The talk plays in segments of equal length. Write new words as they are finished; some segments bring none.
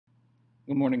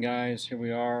Good morning, guys. Here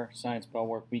we are, Science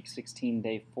Bellwork, week 16,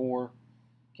 day 4.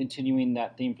 Continuing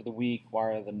that theme for the week, why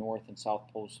are the North and South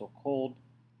Poles so cold?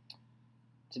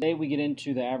 Today we get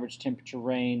into the average temperature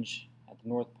range at the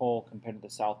North Pole compared to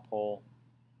the South Pole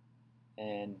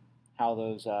and how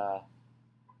those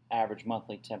average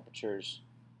monthly temperatures,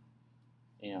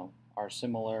 are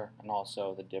similar, and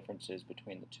also the differences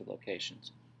between the two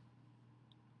locations.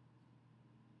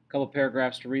 A couple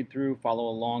paragraphs to read through. Follow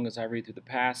along as I read through the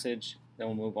passage. Then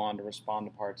we'll move on to respond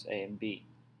to parts A and B.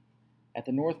 At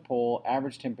the North Pole,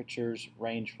 average temperatures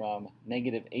range from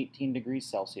negative 18 degrees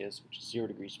Celsius, which is 0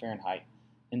 degrees Fahrenheit,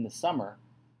 in the summer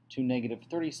to negative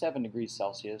 37 degrees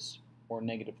Celsius, or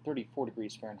negative 34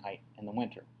 degrees Fahrenheit, in the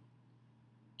winter.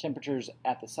 Temperatures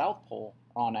at the South Pole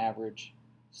are on average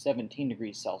 17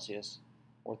 degrees Celsius,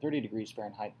 or 30 degrees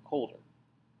Fahrenheit, colder.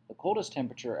 The coldest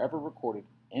temperature ever recorded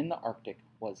in the Arctic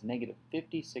was negative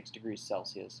 56 degrees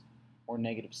Celsius, or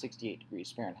negative 68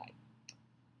 degrees Fahrenheit,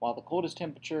 while the coldest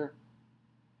temperature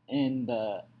in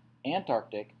the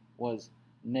Antarctic was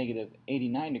negative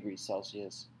 89 degrees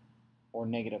Celsius, or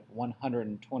negative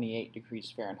 128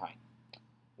 degrees Fahrenheit.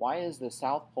 Why is the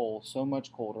South Pole so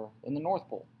much colder than the North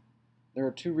Pole? There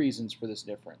are two reasons for this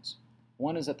difference.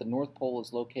 One is that the North Pole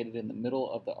is located in the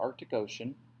middle of the Arctic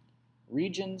Ocean.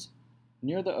 Regions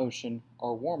near the ocean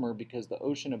are warmer because the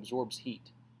ocean absorbs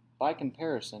heat. By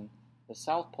comparison, the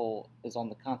South Pole is on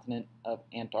the continent of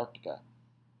Antarctica,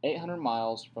 800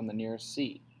 miles from the nearest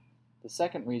sea. The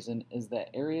second reason is that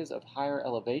areas of higher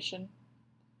elevation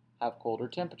have colder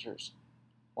temperatures.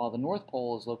 While the North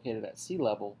Pole is located at sea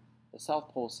level, the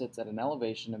South Pole sits at an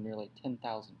elevation of nearly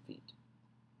 10,000 feet.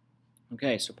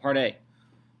 Okay, so part A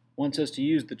wants us to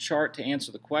use the chart to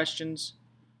answer the questions.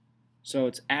 So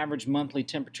it's average monthly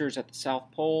temperatures at the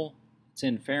South Pole. It's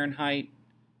in Fahrenheit,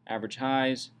 average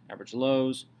highs, average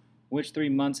lows. Which 3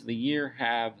 months of the year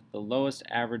have the lowest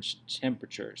average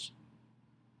temperatures?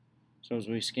 So as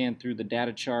we scan through the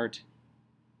data chart,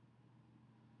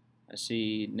 I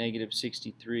see negative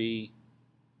 63,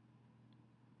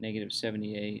 negative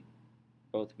 78,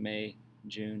 both May,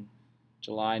 June.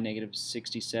 July, negative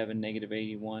 67, negative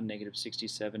 81, negative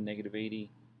 67, negative 80.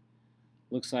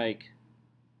 Looks like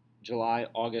July,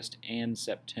 August, and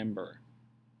September.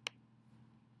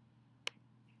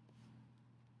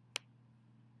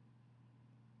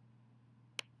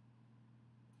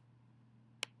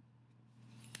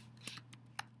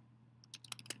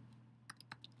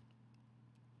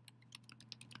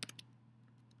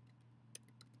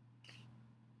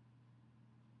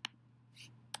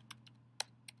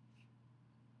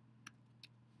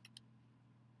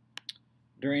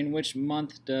 During which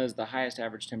month does the highest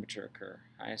average temperature occur?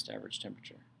 Highest average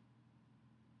temperature.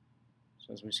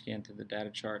 So as we scan through the data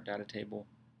chart, data table,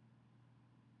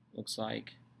 looks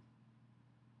like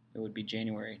it would be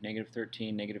January, negative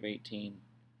 13, negative 18,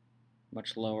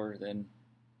 much lower than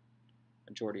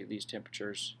majority of these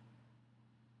temperatures.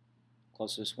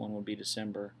 Closest one would be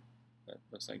December, but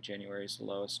looks like January is the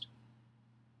lowest.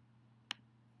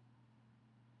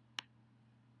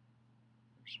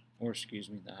 Or excuse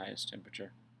me, the highest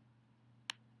temperature.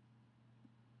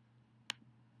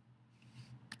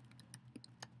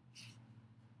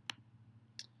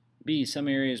 B. Some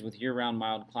areas with year-round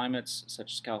mild climates,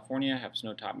 such as California, have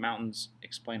snow-topped mountains.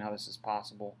 Explain how this is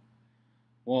possible.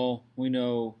 Well, we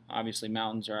know obviously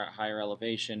mountains are at higher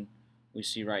elevation. We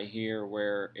see right here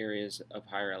where areas of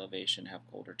higher elevation have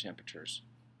colder temperatures.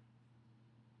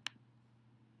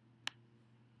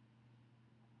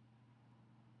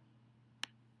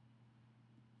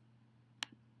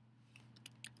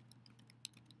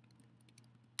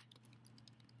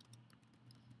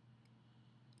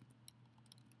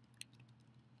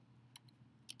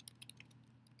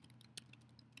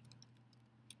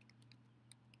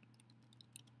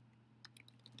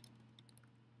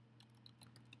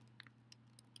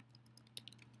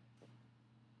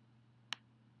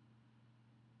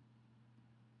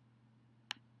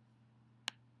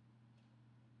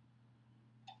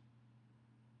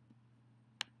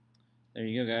 There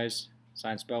you go, guys.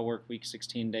 Science Bellwork, week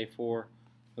 16, day 4.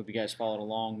 Hope you guys followed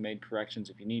along, made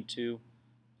corrections if you need to,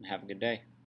 and have a good day.